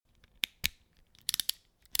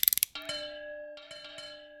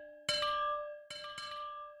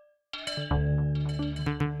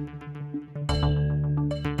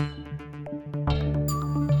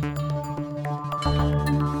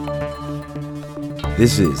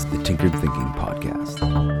This is the Tinkered Thinking Podcast.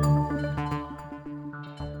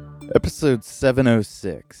 Episode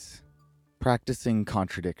 706, Practicing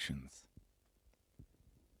Contradictions.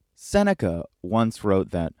 Seneca once wrote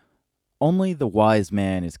that only the wise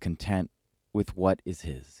man is content with what is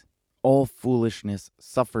his. All foolishness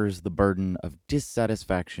suffers the burden of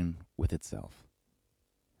dissatisfaction with itself.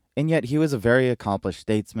 And yet he was a very accomplished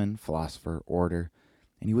statesman, philosopher, orator,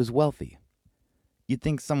 and he was wealthy. You'd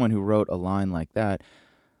think someone who wrote a line like that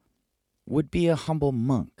would be a humble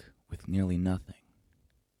monk with nearly nothing.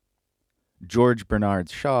 George Bernard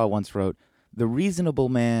Shaw once wrote, "The reasonable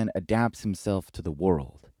man adapts himself to the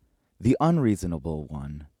world. The unreasonable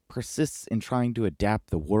one persists in trying to adapt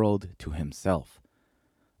the world to himself.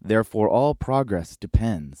 Therefore, all progress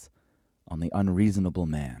depends on the unreasonable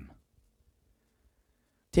man."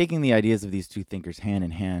 Taking the ideas of these two thinkers hand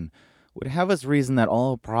in hand would have us reason that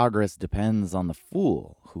all progress depends on the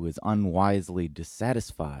fool who is unwisely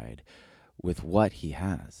dissatisfied with what he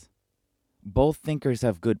has. Both thinkers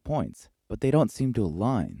have good points, but they don't seem to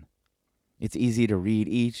align. It's easy to read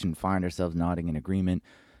each and find ourselves nodding in agreement,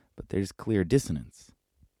 but there's clear dissonance.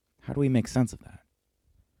 How do we make sense of that?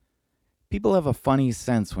 People have a funny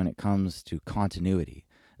sense when it comes to continuity,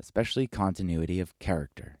 especially continuity of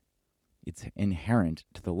character. It's inherent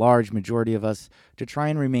to the large majority of us to try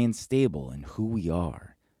and remain stable in who we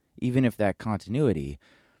are, even if that continuity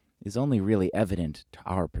is only really evident to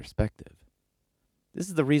our perspective. This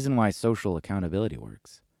is the reason why social accountability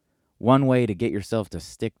works. One way to get yourself to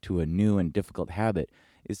stick to a new and difficult habit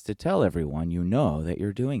is to tell everyone you know that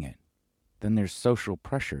you're doing it. Then there's social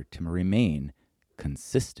pressure to remain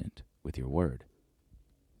consistent with your word.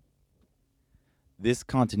 This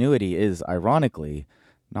continuity is, ironically,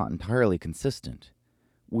 not entirely consistent.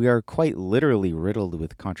 We are quite literally riddled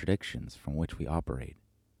with contradictions from which we operate.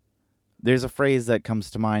 There's a phrase that comes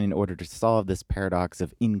to mind in order to solve this paradox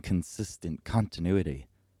of inconsistent continuity.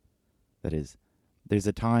 That is, there's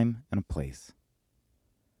a time and a place.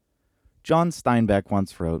 John Steinbeck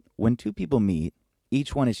once wrote, "When two people meet,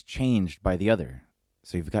 each one is changed by the other,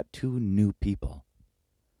 so you've got two new people."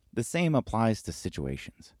 The same applies to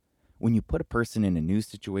situations. When you put a person in a new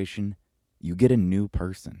situation, you get a new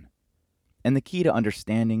person. And the key to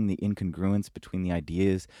understanding the incongruence between the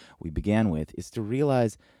ideas we began with is to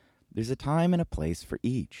realize there's a time and a place for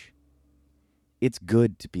each. It's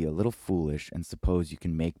good to be a little foolish and suppose you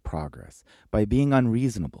can make progress by being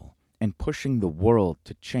unreasonable and pushing the world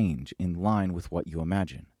to change in line with what you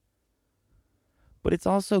imagine. But it's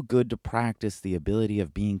also good to practice the ability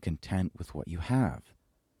of being content with what you have.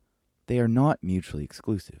 They are not mutually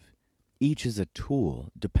exclusive. Each is a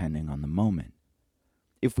tool depending on the moment.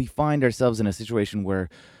 If we find ourselves in a situation where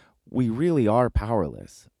we really are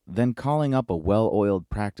powerless, then calling up a well-oiled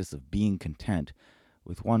practice of being content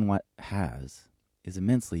with what has is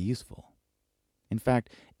immensely useful. In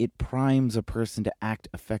fact, it primes a person to act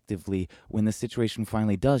effectively when the situation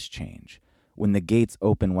finally does change, when the gates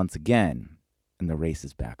open once again and the race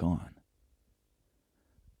is back on.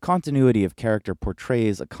 Continuity of character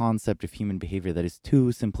portrays a concept of human behavior that is too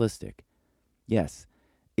simplistic. Yes,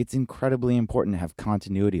 it's incredibly important to have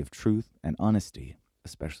continuity of truth and honesty,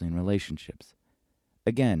 especially in relationships.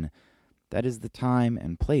 Again, that is the time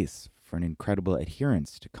and place for an incredible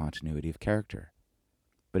adherence to continuity of character.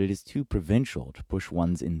 But it is too provincial to push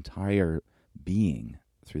one's entire being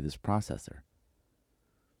through this processor.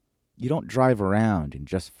 You don't drive around in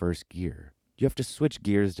just first gear. You have to switch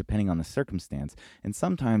gears depending on the circumstance, and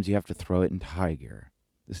sometimes you have to throw it into high gear.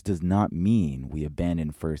 This does not mean we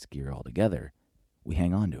abandon first gear altogether. We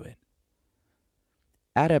hang on to it.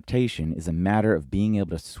 Adaptation is a matter of being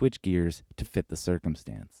able to switch gears to fit the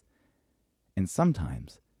circumstance. And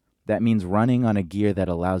sometimes that means running on a gear that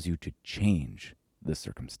allows you to change the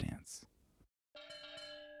circumstance.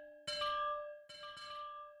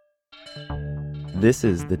 This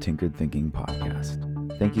is the Tinkered Thinking Podcast.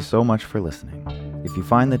 Thank you so much for listening. If you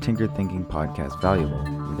find the Tinkered Thinking Podcast valuable,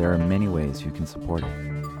 there are many ways you can support it.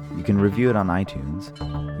 You can review it on iTunes,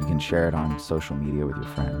 you can share it on social media with your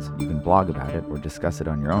friends, you can blog about it or discuss it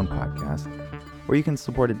on your own podcast, or you can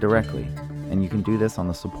support it directly, and you can do this on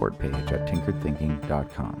the support page at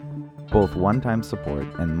tinkeredthinking.com. Both one-time support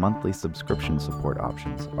and monthly subscription support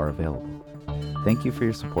options are available. Thank you for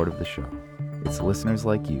your support of the show. It's listeners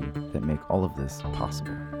like you that make all of this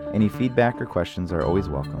possible. Any feedback or questions are always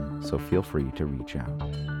welcome, so feel free to reach out.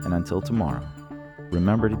 And until tomorrow,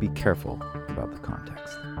 remember to be careful about the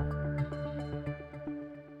context.